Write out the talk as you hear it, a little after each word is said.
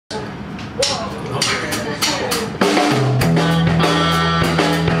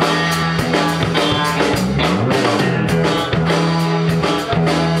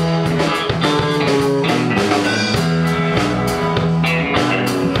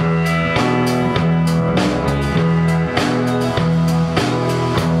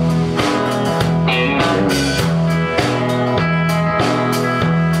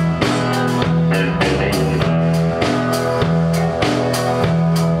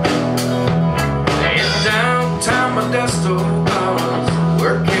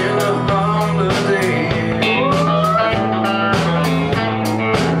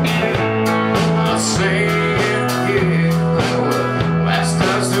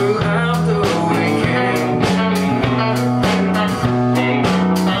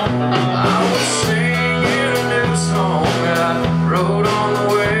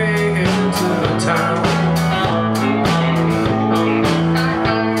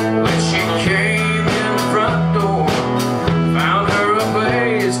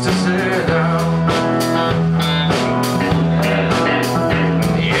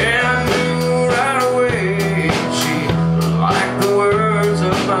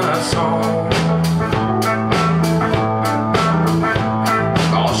song.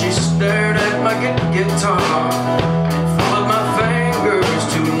 Oh, she stared at my guitar and followed my fingers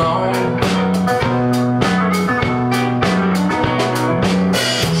too long.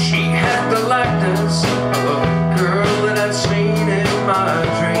 She had the likeness of a girl that I'd seen in my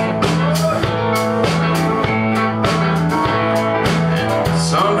dreams.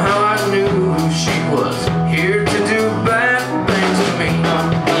 Somehow I knew she was here to do bad things to me.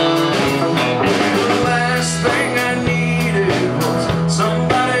 The last thing I needed was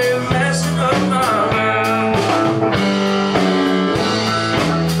somebody messing up my mind.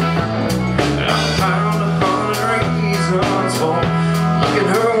 I found 100 reasons for looking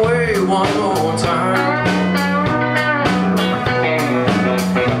her way one more time.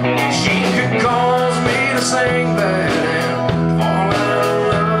 She could cause me to sing bad and fall out of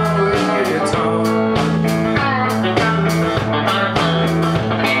love with guitar.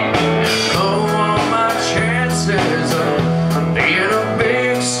 Blow all my chances of being a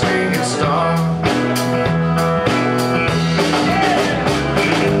big singing star.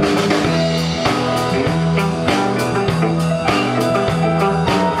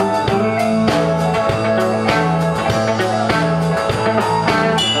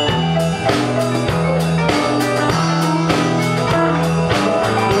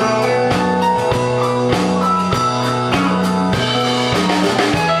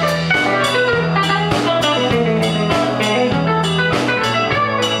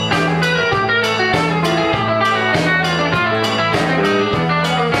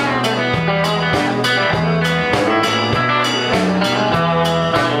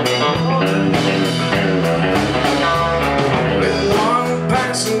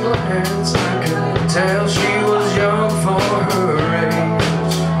 I could tell she was young for her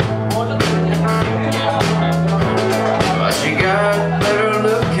age, but she got better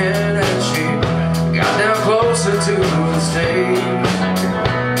looking as she got down closer to the stage.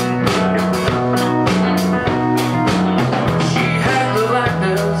 She had the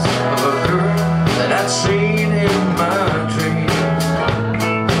likeness of a girl that I'd seen in my dreams.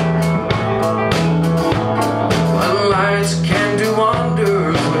 Well, lights can do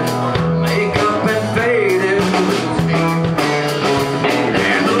wonders with makeup and faded blues.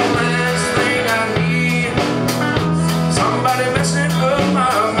 And the last thing I need is somebody messing up my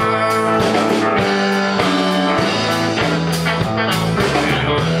mind.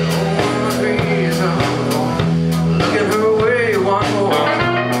 One reason for looking her way one more.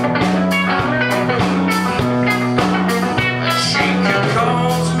 She could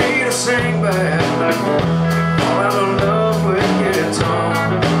cause me to sing bad, fall out of love with guitar.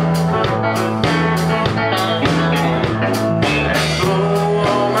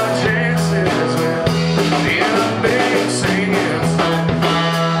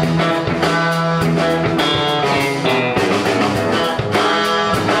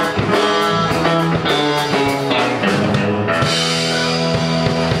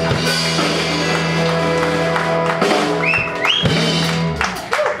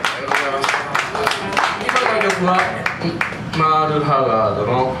マール・ハガード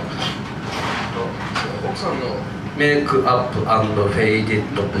のメイクアップ&フェイディ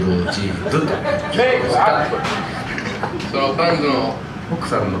ッド・ブルージーズとそのバンドの奥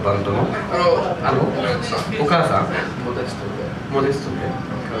さんのバンドのお母さんモデストで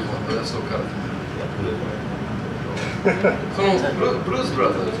そのブルース・ブラ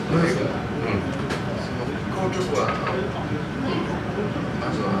ザーズこの曲はま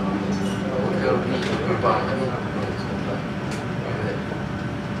ずはバンド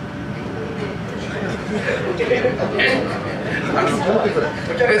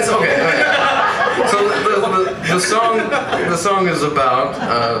It's okay. So the song is about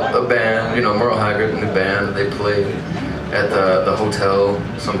a band, you know, Merle Haggard and the band. They played at the hotel,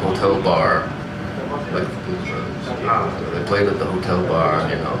 some hotel bar, like they played at the hotel bar,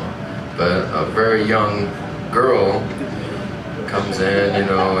 you know. But a very young girl comes in, you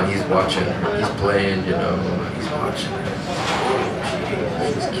know, and he's watching her. He's playing, you know, he's watching her.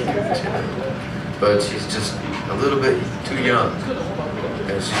 She's cute, you know. But she's just a little bit too young.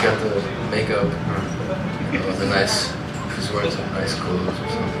 And she's got the makeup, you know, the nice, she's wearing some nice clothes or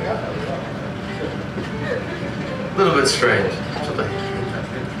something. A little bit strange.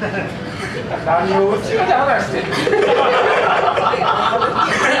 何をうちがで話してる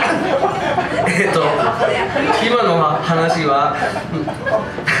今の話は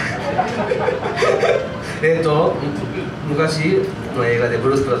昔の映画でブ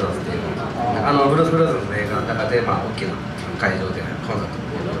ルース・ブラザーズっていうブルース・ブラザーズの映画の中で、大きな会場でコンサートを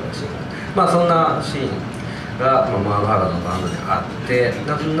やったらしい、そんなシーンが、まあ、マームハガのバンドであって、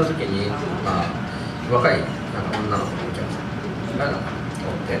そんな時に、まあ、若いなんか女の子のお客さんがお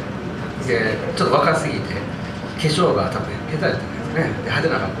ってでちょっと若すぎて化粧が多分下手だったんですね。で派手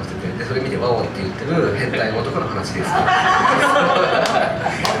な格好しててでそれ見てワオって言ってる変態男の話です。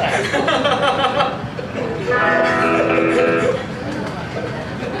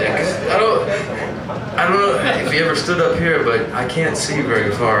Yeah, 'cause I don't know if you ever stood up here, but I can't see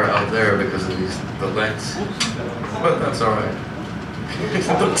very far out there because of the lights. But that's all right.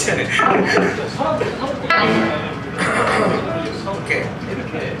 どっちやねん。OK。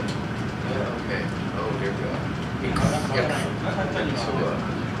 Okay. Oh dear God.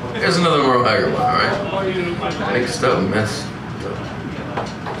 Here's another more higher one, all right? Mixed up mess.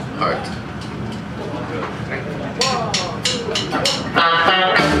 Heart.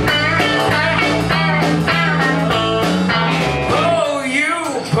 Oh, you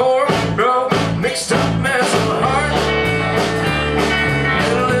poor, broke, mixed up mess of heart.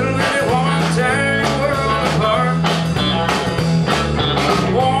 Little bitty woman, tear your world apart. I've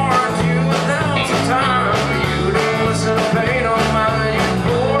warned you 1,000 times, but you don't listen to pain on mine. You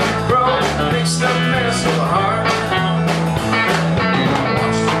poor, broke, mixed up mess of heart.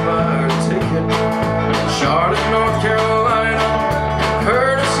 Watched you buy her ticket, Charlotte, North Carolina.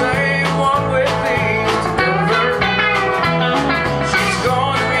 Heard her say one-way things to Denver. She's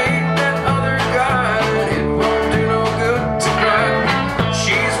gonna meet that other guy, and it won't do no good to cry.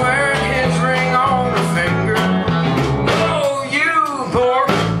 She's wearing his ring on her finger. Oh, you poor,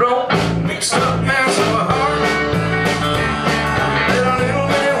 broke, mixed up mess of a heart. Little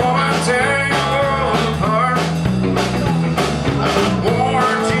bitty woman, tear your world apart. I've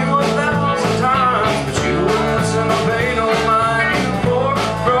warned you 1,000 times, but you wouldn't listen to pay no mind. You poor,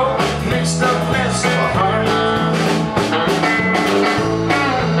 broke, mixed up mess of a heart.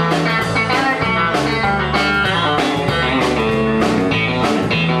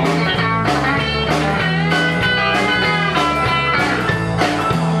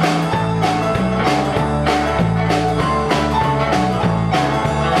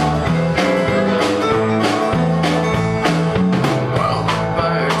 Well,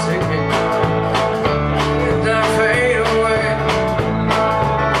 buy her ticket and I fade away.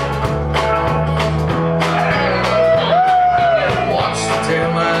 Watch the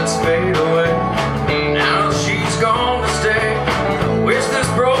taillights fade away. Now she's gone to stay. I wish this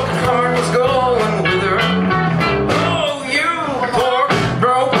broken heart was going with her. Oh, you poor,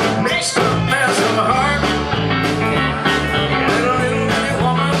 broke, mixed up mess of a heart. Little bitty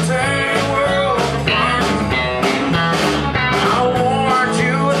woman, tear your world apart. I warned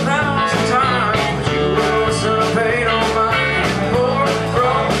you 1,000 times, but you wouldn't listen to pain on mine. Poor,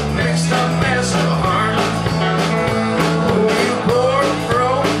 broke, mixed up mess of a heart. Oh, you poor,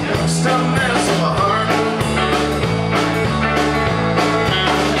 broke, mixed up mess of a heart.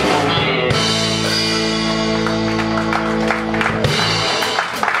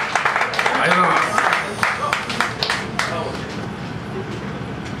 I don't know.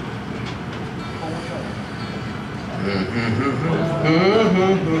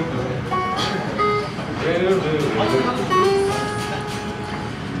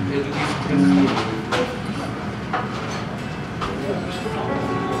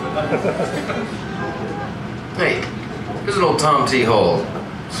 Hey, here's an old Tom T. Hall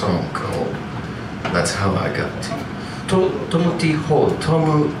song called That's How I Got to. トム・ティ・ホール、ト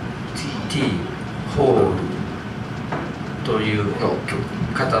ム・ティ・ホールというの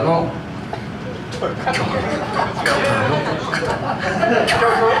方の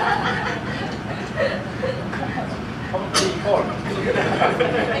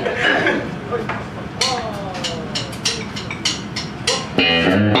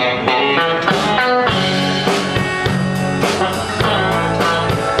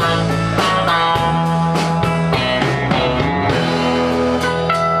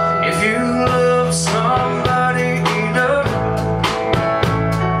If you love somebody enough,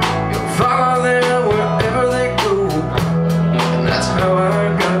 you'll follow them wherever they go. And that's how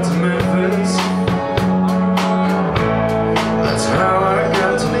I got to Memphis. That's how I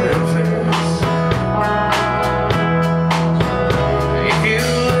got to Memphis. If you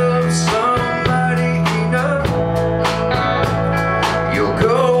love somebody enough, you'll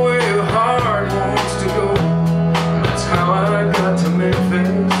go where your heart wants to go. And that's how I got to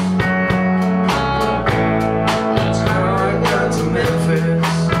Memphis. That's how I got to Memphis.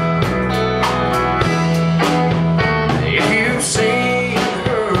 If you've seen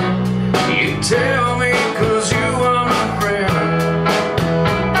her, you tell me, 'cause you are my friend.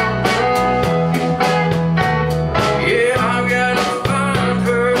 Yeah, I've gotta find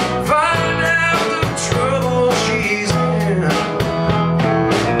her, find out the trouble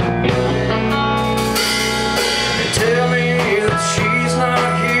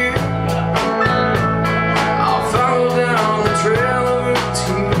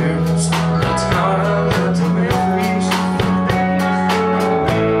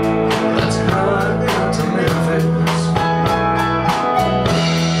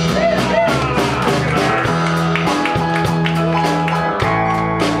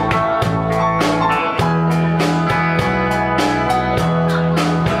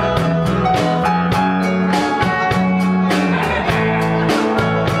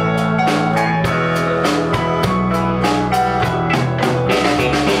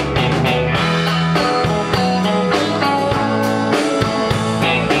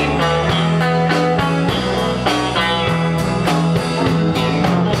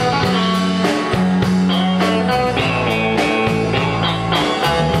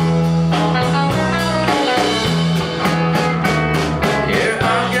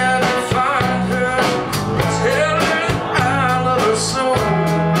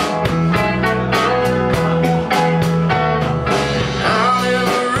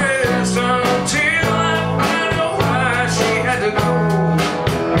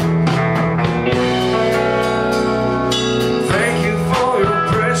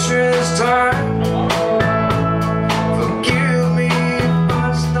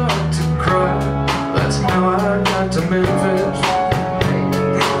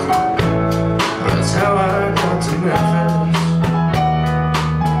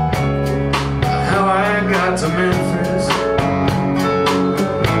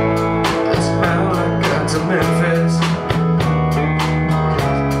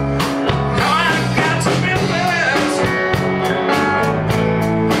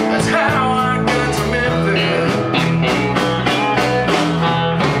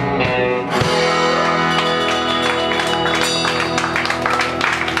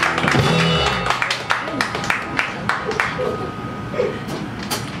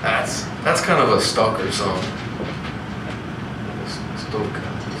stalker song. Stalker.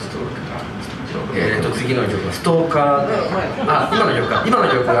 次の曲はストーカー。あ、今の曲か。今の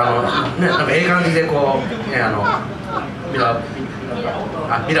曲ね、なんかええ感じでこうねミラ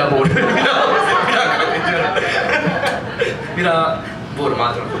ーボールミラーボール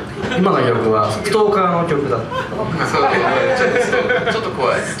回ってます。今の曲はストーカーの曲だった。ちょっと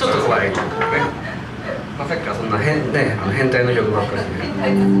怖い。ちょっと怖い曲ね。まさっきからそんな変態の曲ばっかり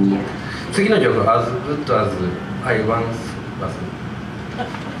で。次の曲は As Good As I Once Was。だ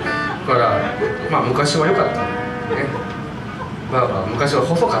からまあ昔は良かったね。バーバー昔は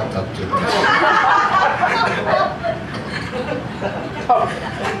細かったっていう話。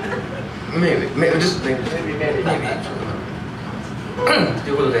Maybe, just maybe. と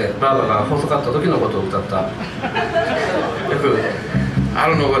いうことでバーバーが細かった時のことを歌った曲。I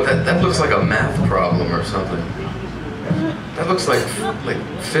don't know what that looks like a math problem or something. That looks like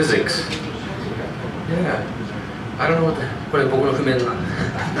physics. Yeah. I don't know what that. これ僕の譜面なんで。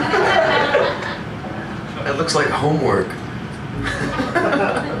That looks like homework.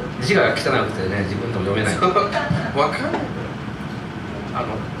 字が汚くてね、自分でも読めない。What kind?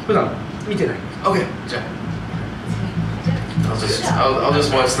 普段見てない。Okay, Jack. I'll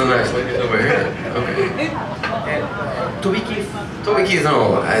just watch the nice ladies over here. Okay. とびき。Tobiki's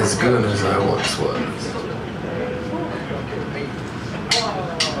no as good as I once was.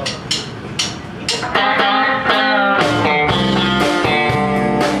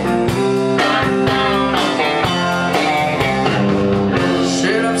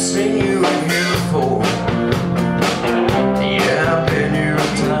 Said I've seen you in here before. Yeah, I've been here a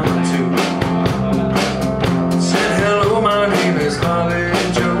time or two. Said hello, my name is Harvey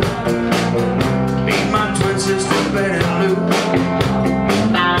Joe. Meet my twin sister Betty Lou.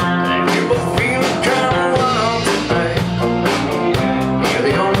 You both feeling kinda wild tonight. You're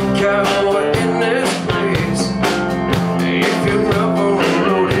the only cowboy in this place. If you're up on the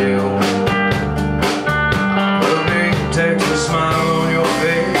rodeo, put a big Texas smile on your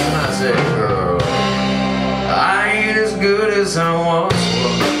face. And I said, girl, I ain't as good as I once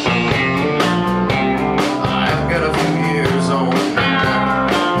was. I've got a few years on me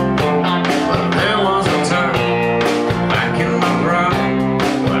now, but there was a time back in my prime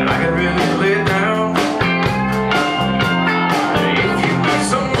when I could really lay it down. If you need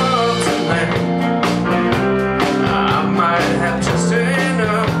some love tonight, I might have just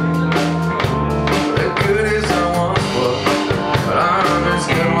enough. As good as I once was, but I'm as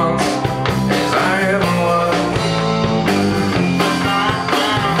good once as I ever was.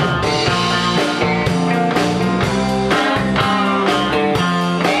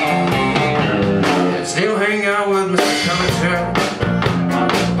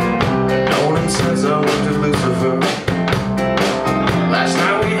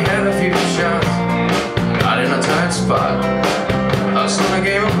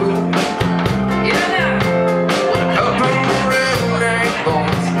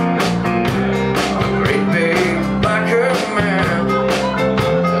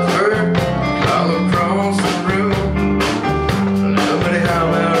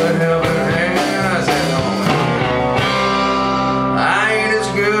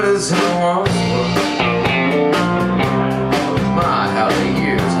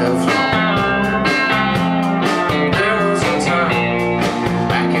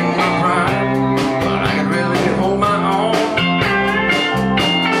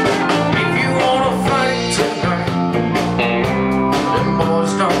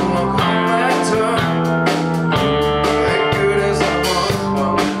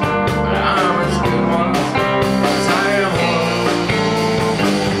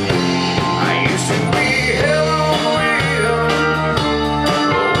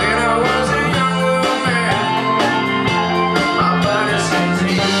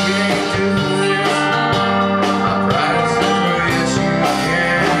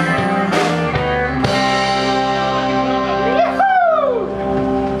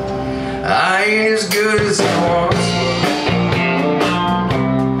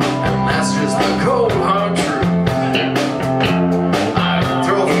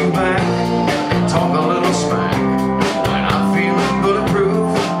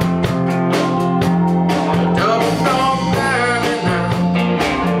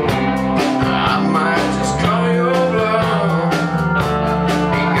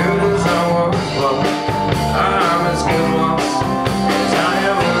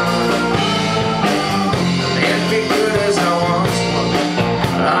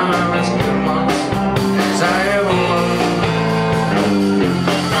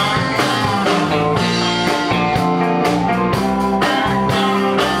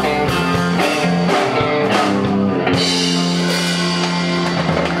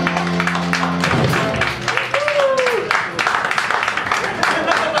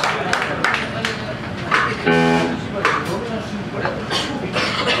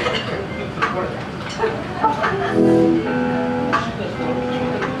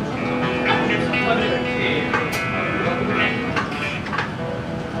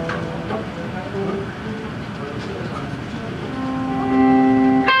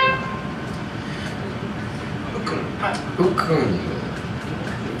 君。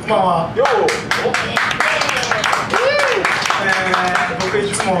こんばんは。僕い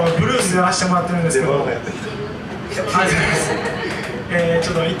つもブルースやらせてもらってるんですけど、ちょ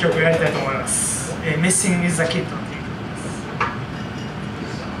っと一曲やりたいと思います。Messing with the Kid っていう曲です。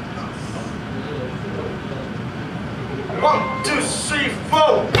One, two, three,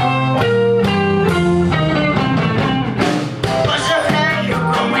 four.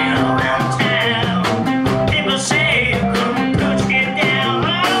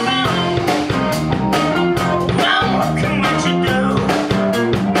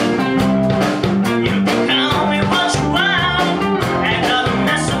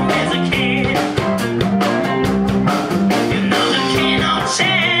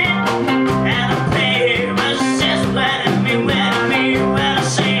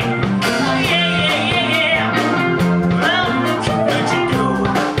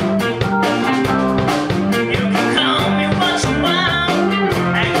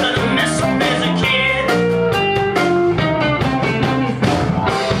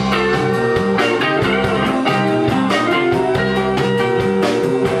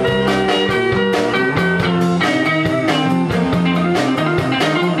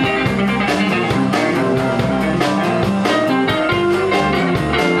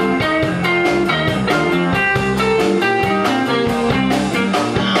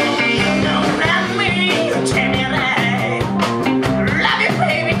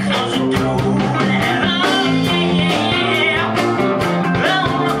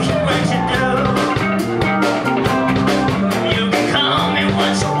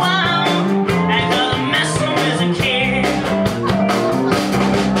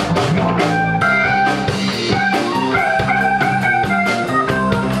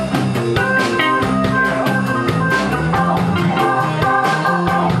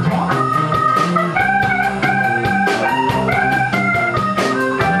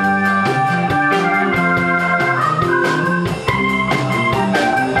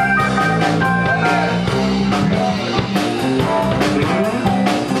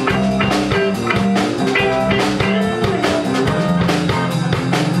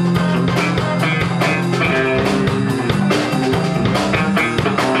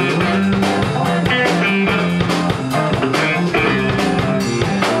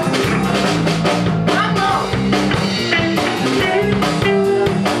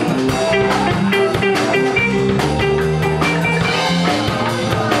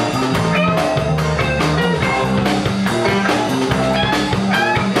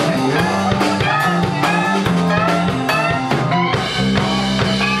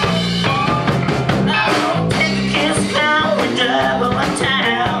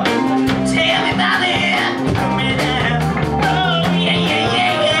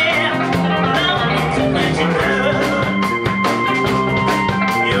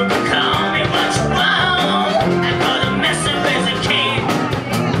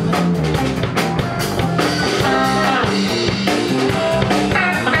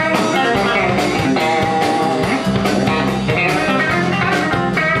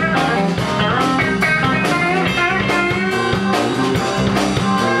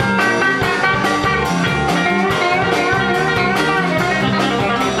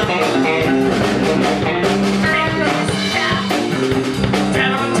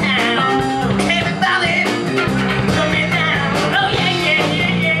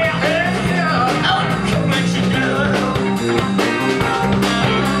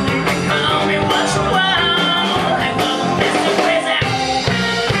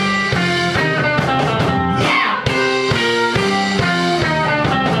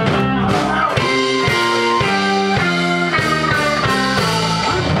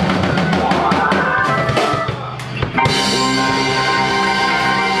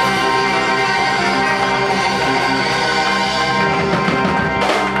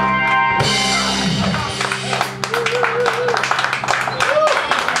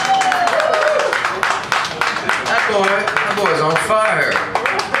 That boy's on fire.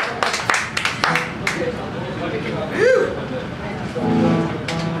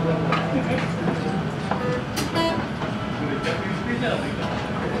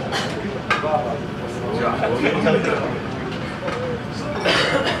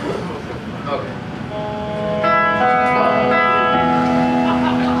 Okay.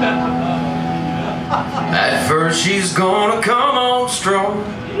 At first she's gonna come on strong,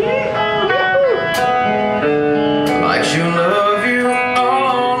 like she'll love you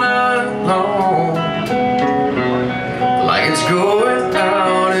all night long, like it's going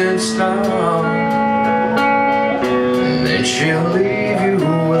out in style, and then she'll leave you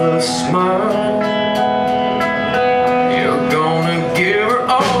with a smile. You're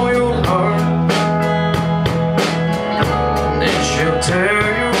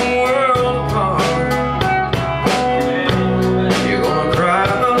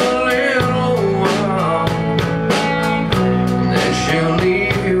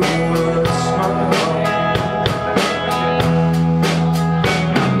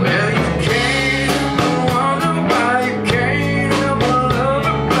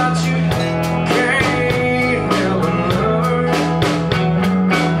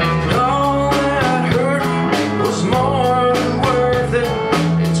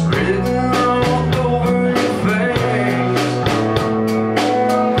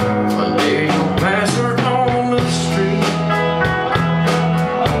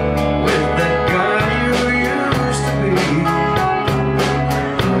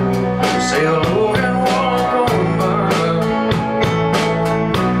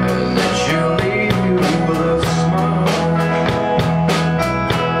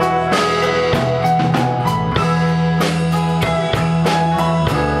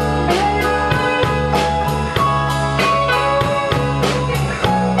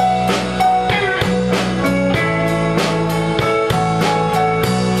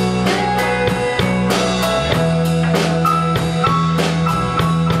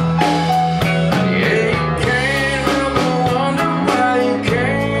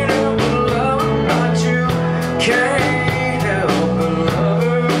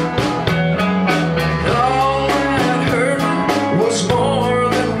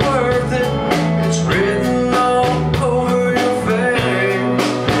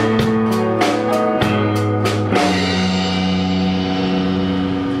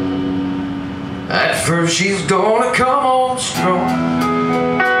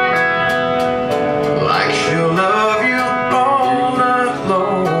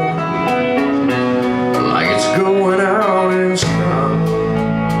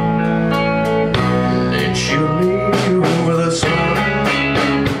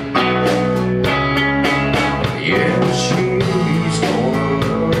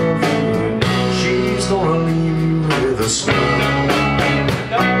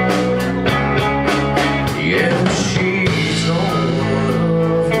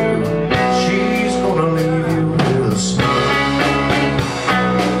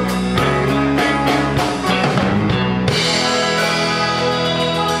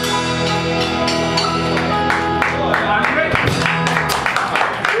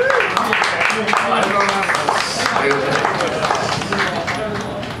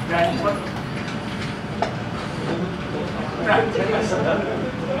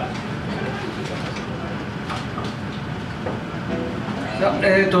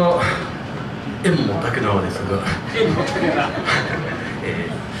円もだけなのですが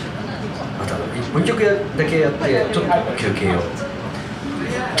またもう一曲だけやってちょっと休憩を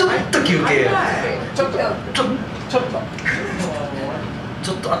ちょっと休憩ちょ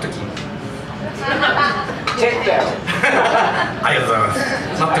っとあと休憩チェックやろありがとうございます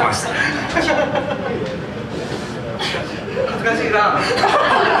待ってました恥ずかしいな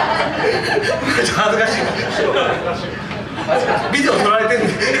ちょっと恥ずかしいビデオ撮られてるん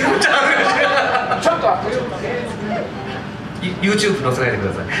でめっちゃ恥ずかしいちょっと待って YouTube 載せないでく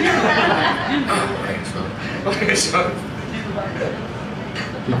ださいお願いします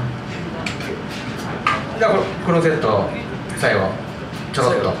じゃあこのセット最後ちょ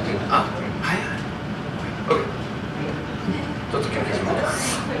ろっとあ、はい。ちょっと休憩しま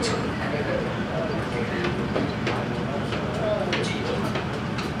す。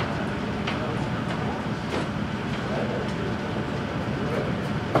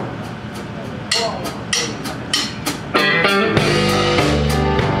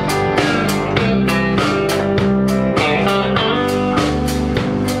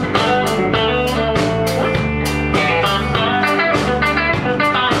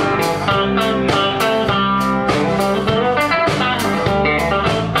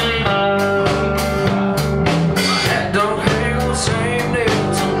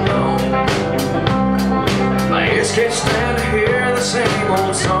Can't stand here